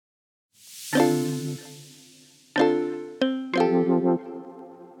Hello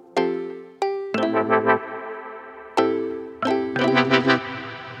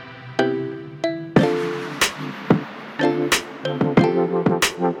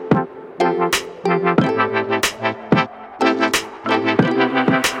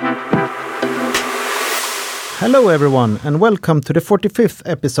everyone, and welcome to the 45th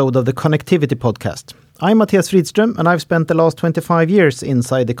episode of the Connectivity Podcast. I'm Mattias Fridström, and I've spent the last 25 years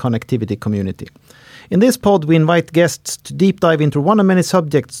inside the connectivity community. In this pod, we invite guests to deep dive into one of many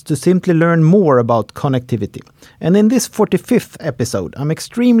subjects to simply learn more about connectivity. And in this 45th episode, I'm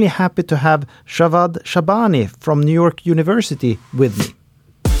extremely happy to have Javad Shabani from New York University with me.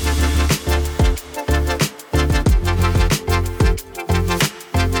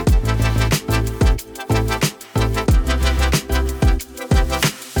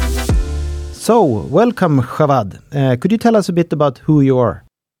 So, welcome, Javad. Could you tell us a bit about who you are?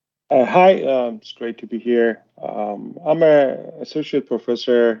 Hi, it's great to be here. I'm an associate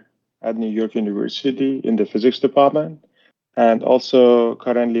professor at New York University in the physics department. And also,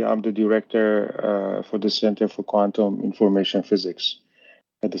 currently, I'm the director for the Center for Quantum Information Physics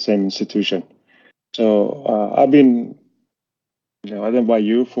at the same institution. So I've been at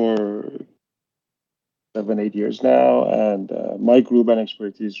NYU for 7-8 years now. And my group and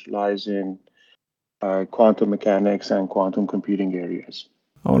expertise lies in quantum mechanics and quantum computing areas.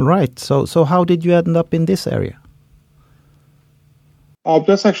 All right. So how did you end up in this area?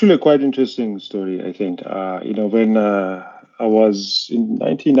 That's actually a quite interesting story, I think. When I was in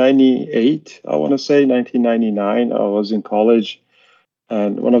 1998, I want to say 1999, I was in college,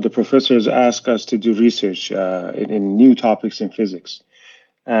 and one of the professors asked us to do research in new topics in physics.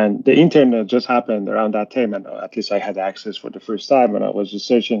 And the internet just happened around that time, and at least I had access for the first time, and I was just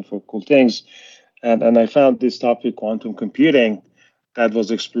searching for cool things. And I found this topic, quantum computing, that was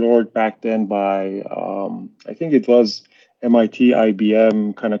explored back then by, I think it was MIT,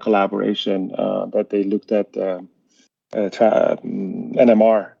 IBM kind of collaboration that they looked at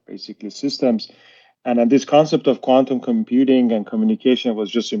NMR, basically systems. And then this concept of quantum computing and communication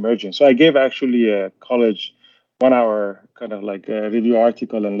was just emerging. So I gave actually a college 1 hour kind of like a review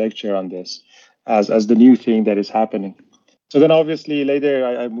article and lecture on this as the new thing that is happening. So then obviously later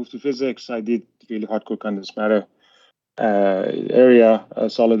I moved to physics. I did really hardcore condensed matter area,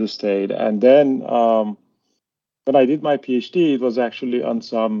 solid state. And then when I did my PhD, it was actually on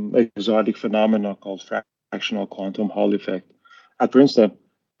some exotic phenomena called fractional quantum Hall effect at Princeton.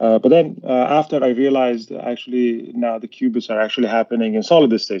 But then after I realized actually now the qubits are actually happening in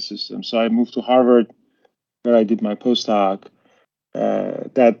solid state systems. So I moved to Harvard where I did my postdoc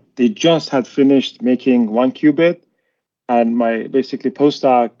that they just had finished making 1 qubit. And my basically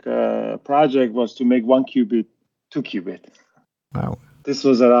postdoc project was to make 1 qubit 2 qubit. Wow. This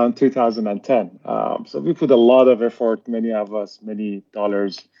was around 2010. So we put a lot of effort, many of us, many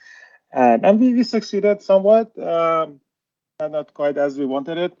dollars. And we succeeded somewhat, and not quite as we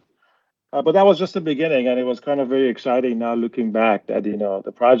wanted it. But that was just the beginning. And it was kind of very exciting now looking back that,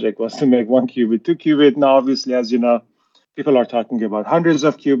 the project was to make 1 qubit, 2 qubit. Now, obviously, as you know, people are talking about hundreds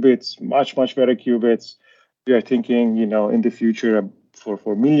of qubits, much, much better qubits. We are thinking, in the future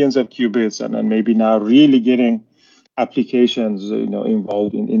for millions of qubits, and then maybe now really getting applications,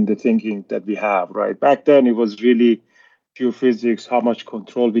 involved in the thinking that we have, right? Back then, it was really pure physics, how much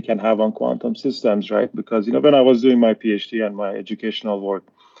control we can have on quantum systems, right? Because, when I was doing my PhD and my educational work,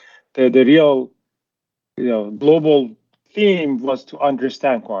 the real, global theme was to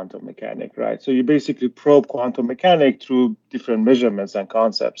understand quantum mechanics, right? So you basically probe quantum mechanics through different measurements and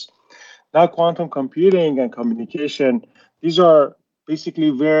concepts. Now, quantum computing and communication, these are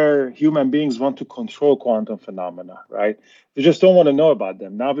basically where human beings want to control quantum phenomena, right? We just don't want to know about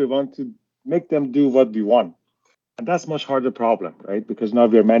them. Now we want to make them do what we want. And that's a much harder problem, right? Because now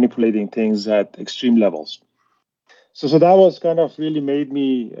we're manipulating things at extreme levels. So that was kind of really made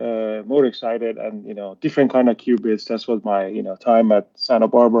me more excited and, different kind of qubits. That's what my, time at Santa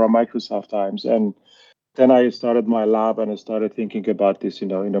Barbara, Microsoft times. And then I started my lab and I started thinking about this,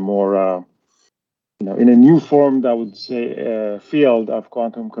 in a more, in a new form, I would say, field of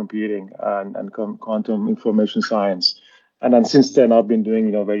quantum computing and quantum information science. And then since then, I've been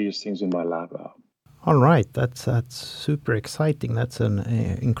doing, various things in my lab. All right, that's super exciting. That's an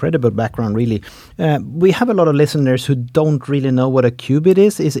incredible background, really. We have a lot of listeners who don't really know what a qubit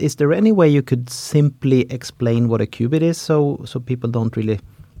is. Is there any way you could simply explain what a qubit is, so people don't really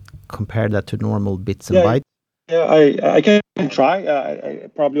compare that to normal bits and bytes? Yeah, I can try. I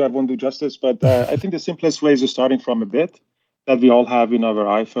probably won't do justice, but I think the simplest way is starting from a bit that we all have in our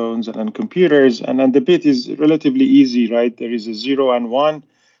iPhones and computers, and then the bit is relatively easy, right? There is a 0 and 1.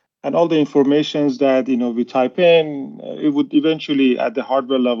 and all the informations that we type in, it would eventually at the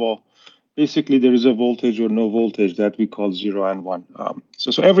hardware level, basically there is a voltage or no voltage that we call 0 and 1.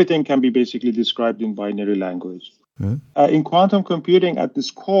 So everything can be basically described in binary language. In quantum computing, at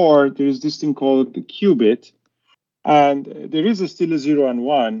this core, there is this thing called the qubit, and there is still a 0 and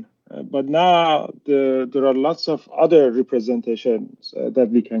 1. But now there are lots of other representations that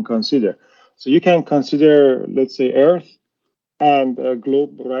we can consider. So you can consider, let's say, Earth and a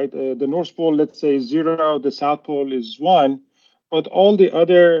globe, right? The North Pole, let's say, is 0, the South Pole is 1, but all the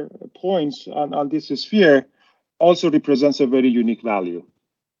other points on this sphere also represents a very unique value.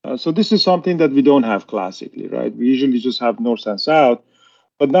 So this is something that we don't have classically, right? We usually just have North and South,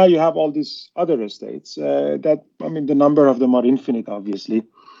 but now you have all these other states the number of them are infinite, obviously.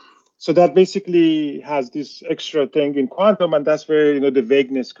 So that basically has this extra thing in quantum, and that's where the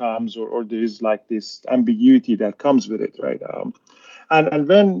vagueness comes, or there is like this ambiguity that comes with it, right? And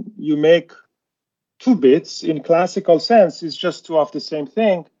when you make two bits in classical sense, it's just two of the same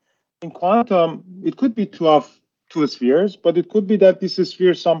thing. In quantum, it could be two of two spheres, but it could be that these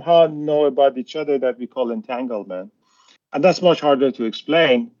spheres somehow know about each other that we call entanglement, and that's much harder to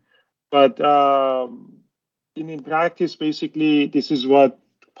explain. But in practice, basically, this is what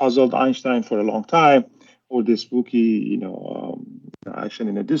puzzled Einstein for a long time, or this spooky, action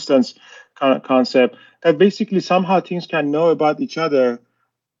in a distance concept, that basically somehow things can know about each other,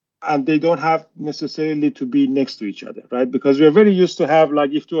 and they don't have necessarily to be next to each other, right? Because we're very used to have,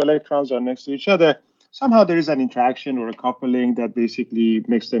 like, if two electrons are next to each other, somehow there is an interaction or a coupling that basically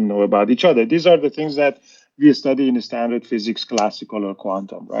makes them know about each other. These are the things that we study in the standard physics, classical or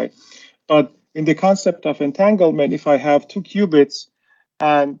quantum, right? But in the concept of entanglement, if I have two qubits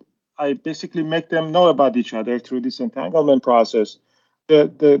and I basically make them know about each other through this entanglement process,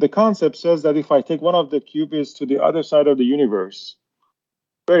 the concept says that if I take one of the qubits to the other side of the universe,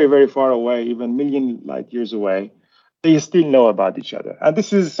 very, very far away, even million light years away, they still know about each other. And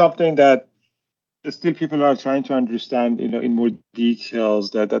this is something that still people are trying to understand, in more details.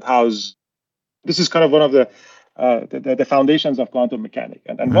 That how's this is kind of one of the foundations of quantum mechanics.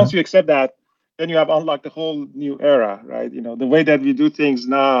 And once you accept that, then you have unlocked a whole new era, right? The way that we do things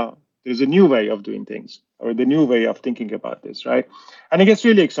now, there's a new way of doing things, or the new way of thinking about this, right? And it gets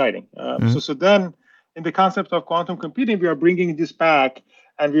really exciting. So then, in the concept of quantum computing, we are bringing this back,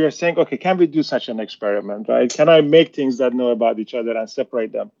 and we are saying, okay, can we do such an experiment, right? Can I make things that know about each other and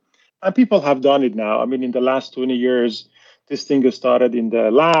separate them? And people have done it now. In the last 20 years, this thing has started in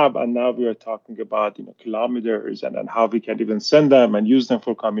the lab, and now we are talking about kilometers and how we can even send them and use them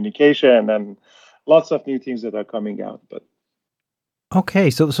for communication, and lots of new things that are coming out. But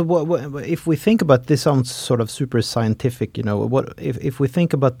okay, so what if we think about this? Sounds sort of super scientific, What if we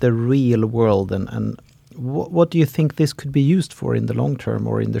think about the real world, and what do you think this could be used for in the long term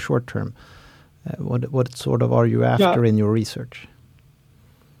or in the short term? What sort of are you after in your research?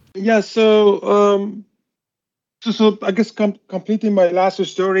 Yeah, so I guess completing my last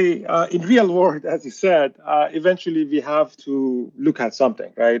story, in real world, as you said, eventually we have to look at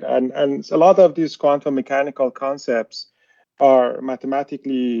something, right? And a lot of these quantum mechanical concepts are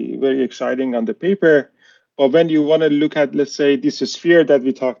mathematically very exciting on the paper. But when you want to look at, let's say, this sphere that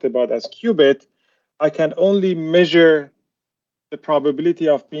we talked about as qubit, I can only measure the probability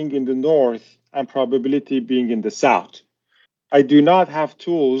of being in the north and probability being in the south. I do not have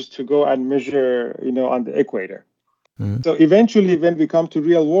tools to go and measure, on the equator. So eventually, when we come to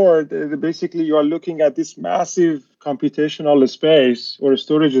real world, basically you are looking at this massive computational space or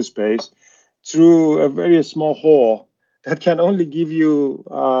storage space through a very small hole that can only give you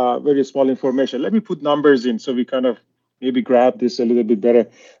very small information. Let me put numbers in so we kind of maybe grab this a little bit better.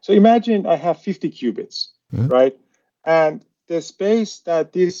 So imagine I have 50 qubits, right? And the space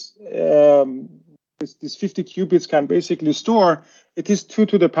that this 50 qubits can basically store, it is 2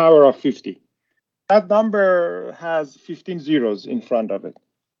 to the power of 50. That number has 15 zeros in front of it,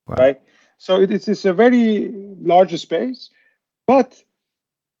 right? So it's a very large space. But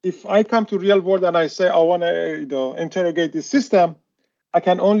if I come to real world and I say I want to interrogate this system, I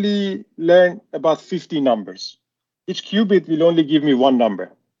can only learn about 50 numbers. Each qubit will only give me one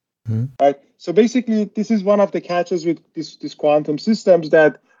number, right? So basically, this is one of the catches with these quantum systems,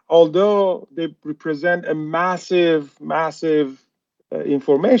 that although they represent a massive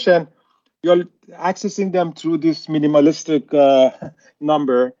information, you're accessing them through this minimalistic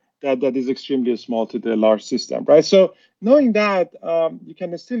number that is extremely small to the large system, right? So knowing that, you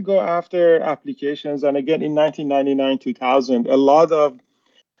can still go after applications. And again, in 1999, 2000, a lot of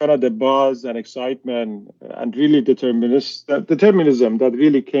kind of the buzz and excitement and really determinism that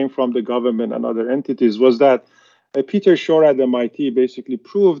really came from the government and other entities was that Peter Shor at MIT basically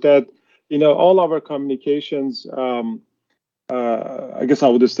proved that, all our communications, I guess I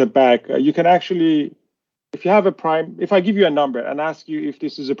would step back. You can actually, if you have a prime, if I give you a number and ask you if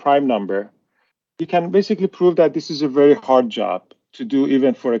this is a prime number, you can basically prove that this is a very hard job to do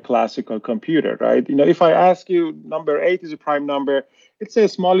even for a classical computer, right? If I ask you number 8 is a prime number, it's a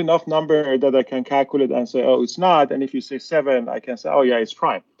small enough number that I can calculate and say, oh, it's not. And if you say 7, I can say, oh, yeah, it's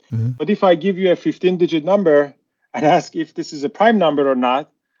prime. Mm-hmm. But if I give you a 15-digit number and ask if this is a prime number or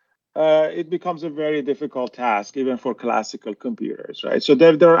not, it becomes a very difficult task, even for classical computers, right? So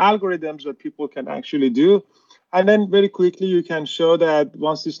there are algorithms that people can actually do. And then very quickly, you can show that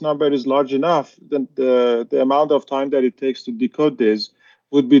once this number is large enough, then the amount of time that it takes to decode this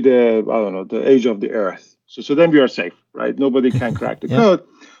would be the age of the Earth. So then we are safe, right? Nobody can crack the code.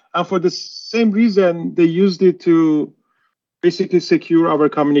 And for the same reason, they used it to basically secure our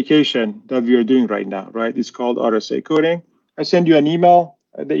communication that we are doing right now, right? It's called RSA coding. I send you an email.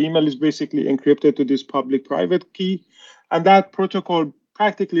 The email is basically encrypted to this public-private key. And that protocol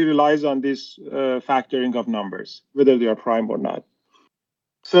practically relies on this factoring of numbers, whether they are prime or not.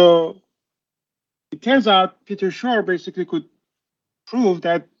 So it turns out Peter Shor basically could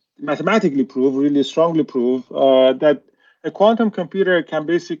mathematically prove, really strongly prove, that a quantum computer can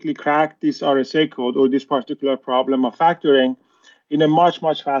basically crack this RSA code or this particular problem of factoring in a much,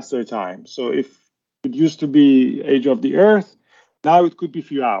 much faster time. So if it used to be age of the Earth, now it could be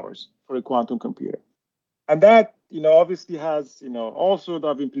few hours for a quantum computer. And that, obviously has, all sorts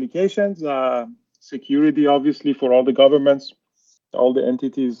of implications. Security, obviously, for all the governments, all the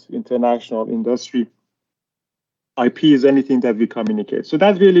entities, international industry. IP is anything that we communicate. So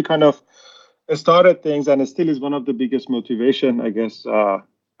that really kind of started things, and it still is one of the biggest motivation, I guess. I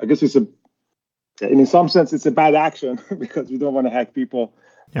guess in some sense, it's a bad action because we don't want to hack people.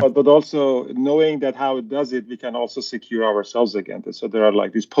 Yeah. But also knowing that how it does it, we can also secure ourselves against it. So there are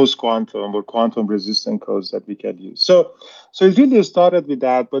like these post-quantum or quantum-resistant codes that we can use. So it really started with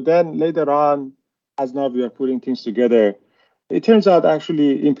that. But then later on, as now we are putting things together, it turns out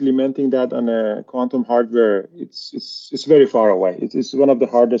actually implementing that on a quantum hardware, it's very far away. It's one of the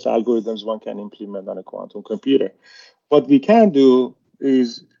hardest algorithms one can implement on a quantum computer. What we can do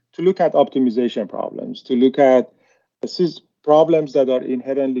is to look at optimization problems, to look at problems that are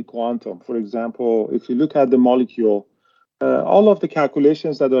inherently quantum. For example, if you look at the molecule, all of the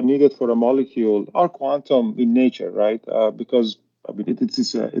calculations that are needed for a molecule are quantum in nature, right? Because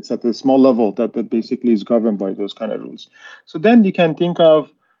it's at a small level that basically is governed by those kind of rules. So then you can think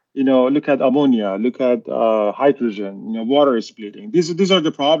of, look at ammonia, look at hydrogen, water splitting. These are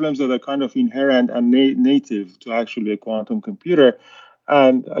the problems that are kind of inherent and native to actually a quantum computer.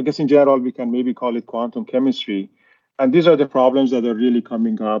 And I guess in general, we can maybe call it quantum chemistry. And these are the problems that are really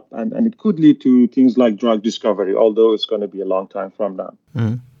coming up, and it could lead to things like drug discovery, although it's going to be a long time from now.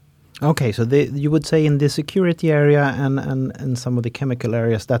 Mm. Okay, so you would say in the security area and some of the chemical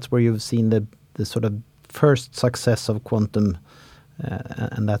areas, that's where you've seen the sort of first success of quantum,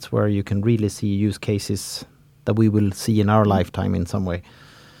 and that's where you can really see use cases that we will see in our lifetime in some way.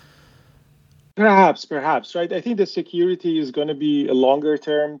 Perhaps, right? I think the security is going to be a longer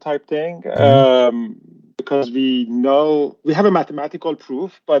term type thing. Because we know we have a mathematical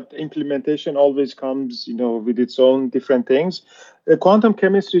proof, but implementation always comes, with its own different things. Quantum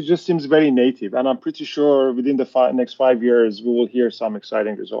chemistry just seems very native, and I'm pretty sure within the next 5 years we will hear some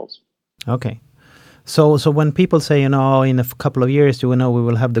exciting results. Okay, so when people say, in a couple of years, we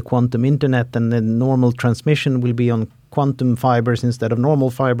will have the quantum internet, and the normal transmission will be on quantum fibers instead of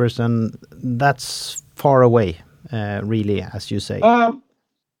normal fibers, and that's far away, really, as you say.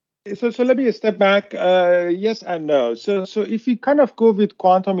 So let me step back. Yes and no. So if we kind of go with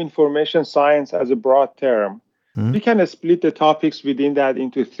quantum information science as a broad term, we can split the topics within that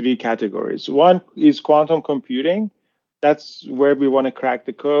into 3 categories. One is quantum computing. That's where we want to crack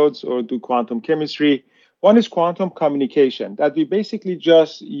the codes or do quantum chemistry. One is quantum communication, that we basically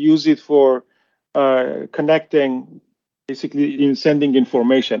just use it for connecting, basically in sending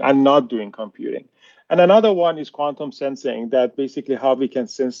information and not doing computing. And another one is quantum sensing, that basically how we can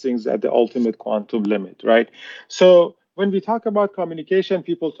sense things at the ultimate quantum limit, right? So when we talk about communication,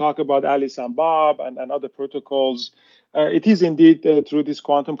 people talk about Alice and Bob and other protocols. It is indeed through this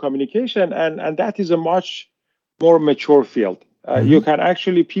quantum communication, and that is a much more mature field. You can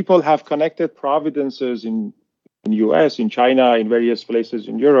actually, people have connected providences in US, in China, in various places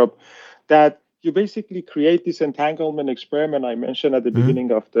in Europe, that you basically create this entanglement experiment I mentioned at the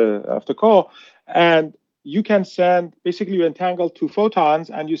beginning of the call, and you can send, basically you entangle 2 photons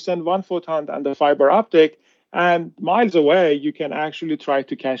and you send 1 photon and the fiber optic, And miles away, you can actually try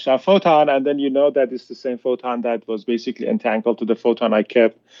to catch that photon, and then you know that it's the same photon that was basically entangled to the photon I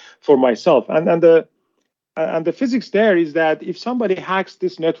kept for myself. And the physics there is that if somebody hacks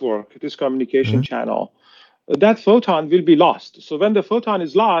this network, this communication channel, that photon will be lost. So when the photon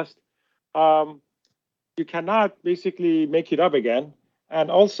is lost, you cannot basically make it up again.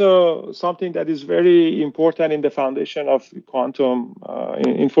 And also something that is very important in the foundation of quantum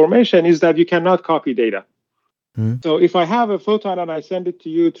information is that you cannot copy data. So if I have a photon and I send it to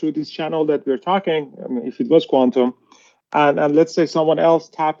you through this channel that we're talking, I mean, if it was quantum, and let's say someone else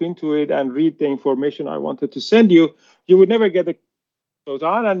tap into it and read the information I wanted to send you, you would never get a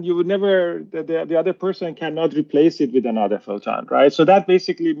photon, and you would never, the other person cannot replace it with another photon, right? So that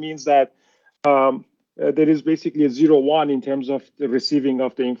basically means that there is basically a 0-1 in terms of the receiving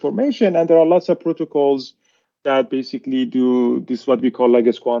of the information, and there are lots of protocols that basically do this, what we call like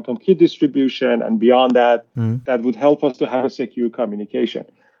a quantum key distribution, and beyond that, that would help us to have a secure communication.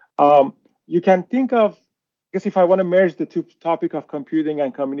 You can think of, I guess if I want to merge the two topic of computing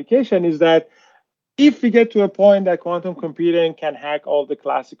and communication, is that if we get to a point that quantum computing can hack all the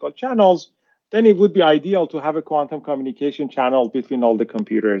classical channels, then it would be ideal to have a quantum communication channel between all the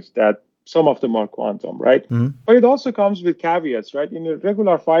computers that some of them are quantum, right? But it also comes with caveats, right? In a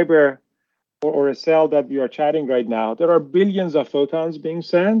regular fiber or a cell that we are chatting right now, there are billions of photons being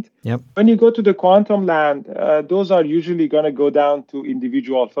sent. When you go to the quantum land, those are usually going to go down to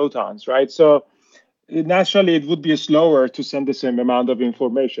individual photons, right? So naturally, it would be slower to send the same amount of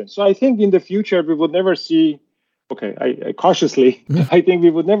information. So I think in the future, we would never see, I cautiously, I think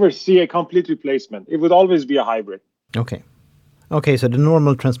we would never see a complete replacement. It would always be a hybrid. Okay, so the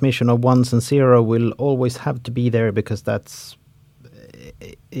normal transmission of ones and zero will always have to be there, because that's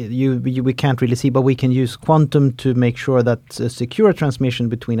we can't really see, but we can use quantum to make sure that's a secure transmission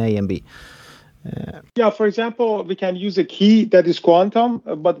between A and B. For example, we can use a key that is quantum,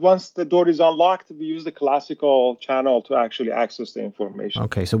 but once the door is unlocked, we use the classical channel to actually access the information.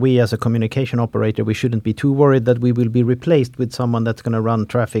 Okay, so we as a communication operator, we shouldn't be too worried that we will be replaced with someone that's going to run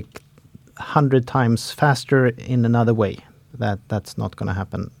traffic 100 times faster in another way. That's not going to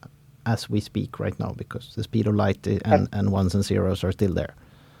happen as we speak right now, because the speed of light and ones and zeros are still there.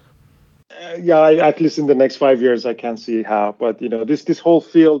 At least in the next 5 years, I can't see how. But this whole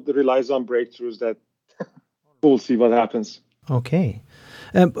field relies on breakthroughs that we'll see what happens. Okay.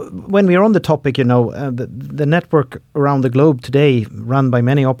 When we are on the topic, the network around the globe today, run by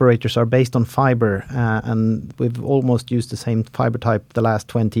many operators, are based on fiber, and we've almost used the same fiber type the last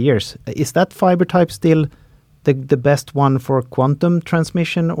 20 years. Is that fiber type still the best one for quantum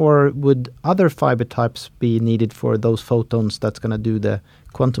transmission, or would other fiber types be needed for those photons that's going to do the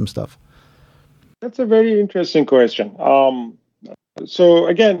quantum stuff? That's a very interesting question. So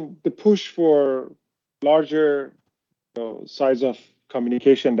again, the push for larger size of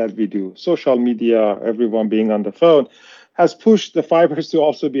communication that we do, social media, everyone being on the phone, has pushed the fibers to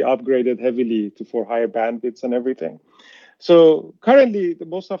also be upgraded heavily for higher bandwidths and everything. So currently,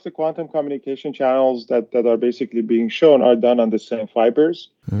 most of the quantum communication channels that are basically being shown are done on the same fibers.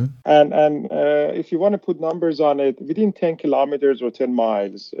 And if you want to put numbers on it, within 10 kilometers or 10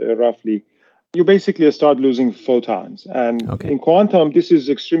 miles, roughly, you basically start losing photons. And in quantum, this is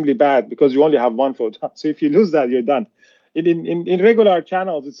extremely bad because you only have one photon. So if you lose that, you're done. In regular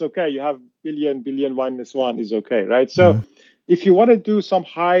channels, it's okay. You have billion minus one is okay, right? So if you want to do some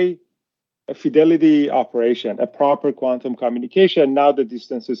high fidelity operation, a proper quantum communication, now the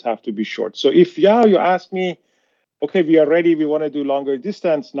distances have to be short. So if you ask me, okay, we are ready, we want to do longer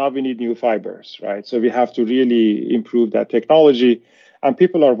distance, now we need new fibers, right? So we have to really improve that technology. And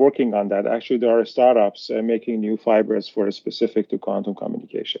people are working on that. Actually, there are startups making new fibers specific to quantum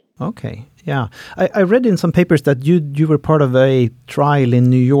communication. Okay, yeah. I read in some papers that you were part of a trial in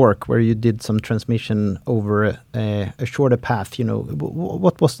New York where you did some transmission over a shorter path.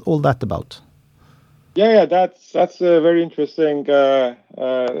 What was all that about? Yeah, that's a very interesting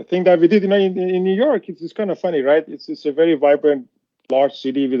thing that we did. In New York, it's kind of funny, right? It's a very vibrant, large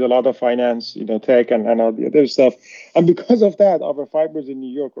city with a lot of finance, tech and all the other stuff. And because of that, our fibers in New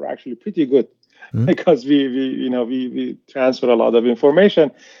York were actually pretty good because we transfer a lot of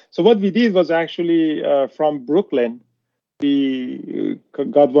information. So what we did was actually from Brooklyn, we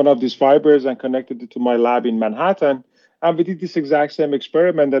got one of these fibers and connected it to my lab in Manhattan. And we did this exact same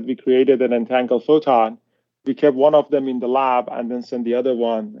experiment that we created an entangled photon. We kept one of them in the lab and then sent the other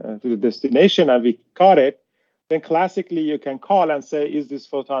one to the destination, and we caught it. Then classically, you can call and say, is this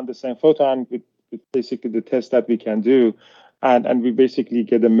photon the same photon, with basically the test that we can do. And we basically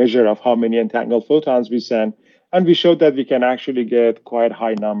get a measure of how many entangled photons we send. And we showed that we can actually get quite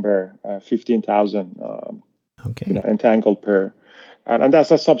high number, 15,000 Okay. entangled pair. And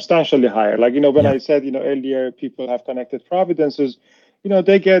that's a substantially higher. Like, when Yeah. I said, earlier people have connected providences,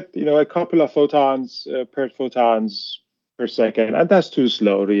 they get, a couple of photons, paired photons per second. And that's too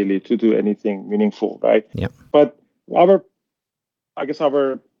slow, really, to do anything meaningful, right? Yeah. But I guess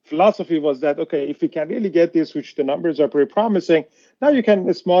our philosophy was that, okay, if we can really get this, which the numbers are pretty promising, now you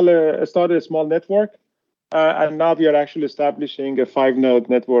can start a small network. And now we are actually establishing a 5-node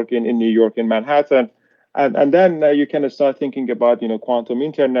network in New York, in Manhattan. And then you can start thinking about, quantum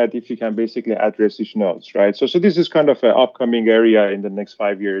internet, if you can basically address each nodes, right? So this is kind of an upcoming area in the next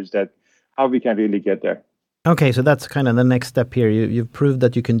 5 years, that how we can really get there. Okay, so that's kind of the next step here. You've proved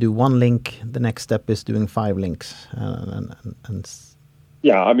that you can do one link. The next step is doing 5 links.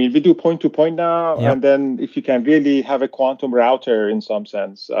 Yeah, I mean, we do point-to-point now, and then if you can really have a quantum router in some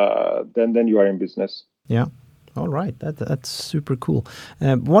sense, then you are in business. Yeah. All right. That's super cool.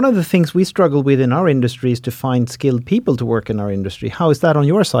 One of the things we struggle with in our industry is to find skilled people to work in our industry. How is that on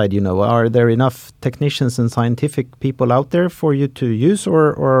your side? Are there enough technicians and scientific people out there for you to use,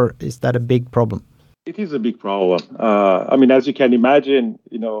 or is that a big problem? It is a big problem. I mean, as you can imagine,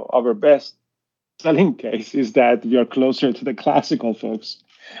 our best selling case is that we are closer to the classical folks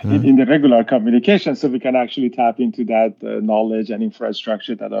in the regular communication, so we can actually tap into that knowledge and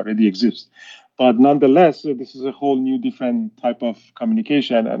infrastructure that already exists. But nonetheless, this is a whole new different type of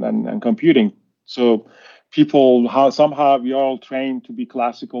communication and computing. So people, somehow we are all trained to be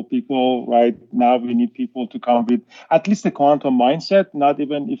classical people, right? Now we need people to come with at least a quantum mindset, not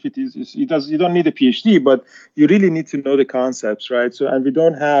even if you don't need a PhD, but you really need to know the concepts, right? So, and we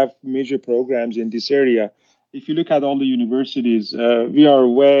don't have major programs in this area. If you look at all the universities, we are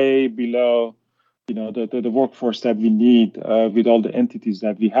way below the workforce that we need with all the entities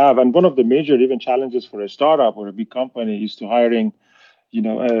that we have. And one of the major even challenges for a startup or a big company is to hiring,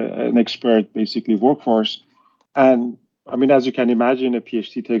 an expert, basically, workforce. And I mean, as you can imagine, a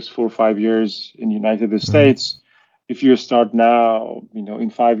PhD takes 4 or 5 years in the United States. If you start now, in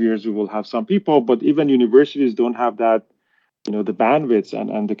 5 years, we will have some people, but even universities don't have that, the bandwidth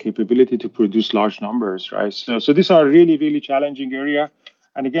and the capability to produce large numbers, right? So these are really, really challenging area.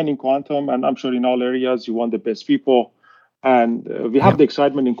 And again, in quantum, and I'm sure in all areas, you want the best people. And we have the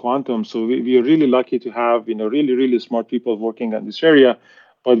excitement in quantum. So we are really lucky to have, really, really smart people working on this area,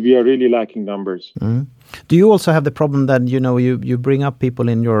 but we are really lacking numbers. Do you also have the problem that, you bring up people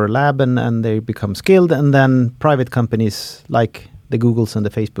in your lab and they become skilled, and then private companies like the Googles and the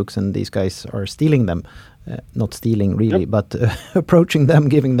Facebooks and these guys are stealing them? Not stealing really, but approaching them,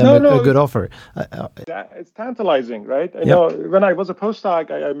 giving them a good offer. It's tantalizing, right? I know when I was a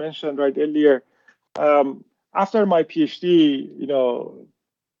postdoc, I mentioned right earlier, after my PhD,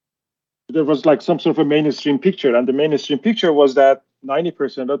 there was like some sort of a mainstream picture. And the mainstream picture was that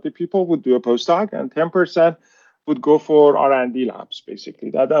 90% of the people would do a postdoc and 10% would go for R&D labs,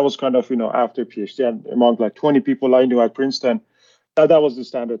 basically. That was kind of, after PhD, and among like 20 people I knew at Princeton, that was the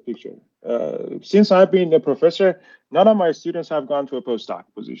standard picture. Since I've been a professor, none of my students have gone to a postdoc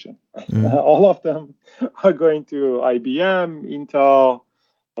position. All of them are going to IBM, Intel,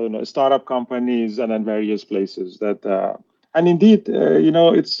 I don't know, startup companies, and then various places. And indeed,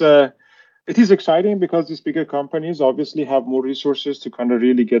 it is exciting because these bigger companies obviously have more resources to kind of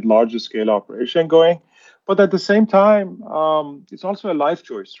really get larger scale operation going. But at the same time, it's also a life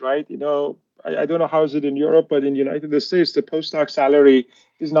choice, right? I don't know how is it in Europe, but in the United States, the postdoc salary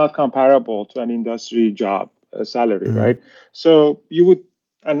is not comparable to an industry job salary, right? So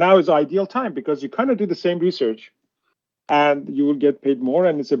and now is the ideal time because you kind of do the same research and you will get paid more,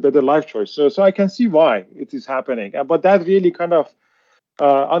 and it's a better life choice. So I can see why it is happening. But that really kind of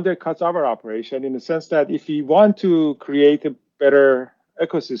undercuts our operation in the sense that if we want to create a better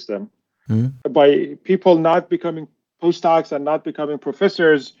ecosystem by people not becoming postdocs and not becoming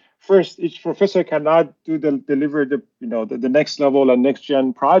professors, first, each professor cannot deliver the next level and next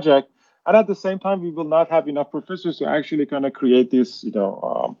gen project, and at the same time, we will not have enough professors to actually kind of create this,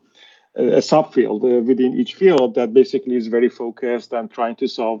 a subfield within each field that basically is very focused and trying to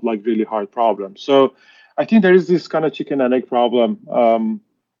solve like really hard problems. So I think there is this kind of chicken and egg problem,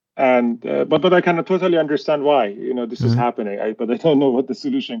 but I can totally understand why this is happening. But I don't know what the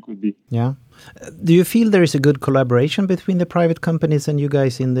solution could be. Yeah. Do you feel there is a good collaboration between the private companies and you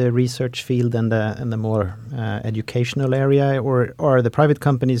guys in the research field and the more educational area, or are the private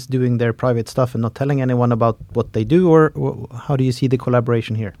companies doing their private stuff and not telling anyone about what they do, or how do you see the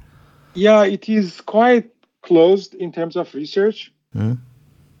collaboration here? Yeah, it is quite closed in terms of research.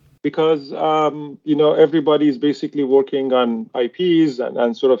 because everybody is basically working on IPs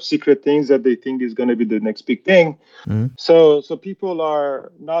and sort of secret things that they think is going to be the next big thing. So people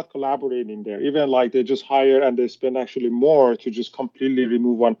are not collaborating there. Even like they just hire and they spend actually more to just completely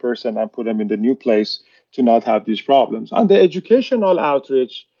remove one person and put them in the new place to not have these problems. And the educational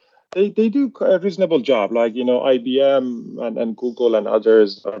outreach, they do a reasonable job. Like, IBM and Google and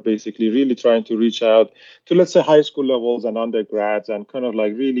others are basically really trying to reach out to, let's say, high school levels and undergrads and kind of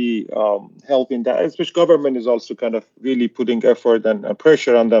like really helping that. Especially government is also kind of really putting effort and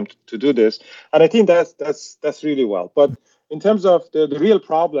pressure on them to do this. And I think that's really well. But in terms of the real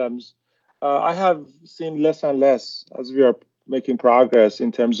problems, I have seen less and less as we are making progress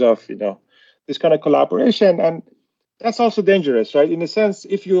in terms of, this kind of collaboration. And that's also dangerous, right? In a sense,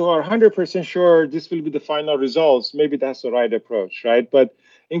 if you are 100% sure this will be the final results, maybe that's the right approach, right? But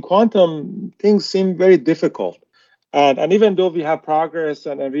in quantum, things seem very difficult. And even though we have progress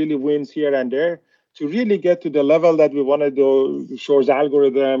and really wins here and there, to really get to the level that we want to do, Shor's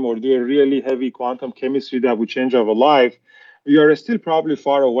algorithm or do a really heavy quantum chemistry that would change our life, we are still probably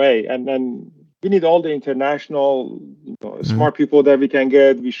far away. And then we need all the international smart people that we can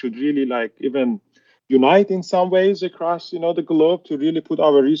get. We should really even unite in some ways across the globe to really put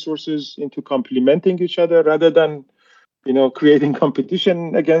our resources into complementing each other rather than creating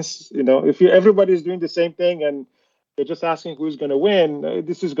competition against if everybody is doing the same thing and they're just asking who's going to win,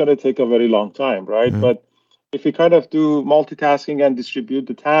 this is going to take a very long time, right? But if we kind of do multitasking and distribute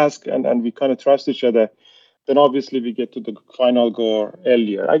the task and we kind of trust each other, then obviously we get to the final goal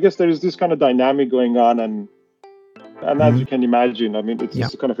earlier. I guess there is this kind of dynamic going on, and as you can imagine, I mean,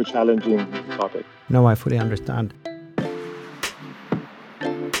 it's kind of a challenging topic. No, I fully understand.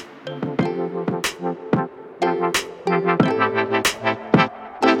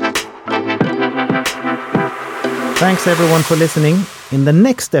 Thanks everyone for listening. In the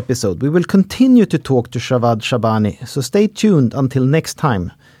next episode, we will continue to talk to Javad Shabani, so stay tuned until next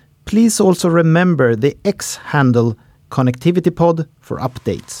time. Please also remember the X handle ConnectivityPod for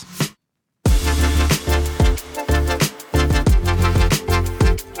updates.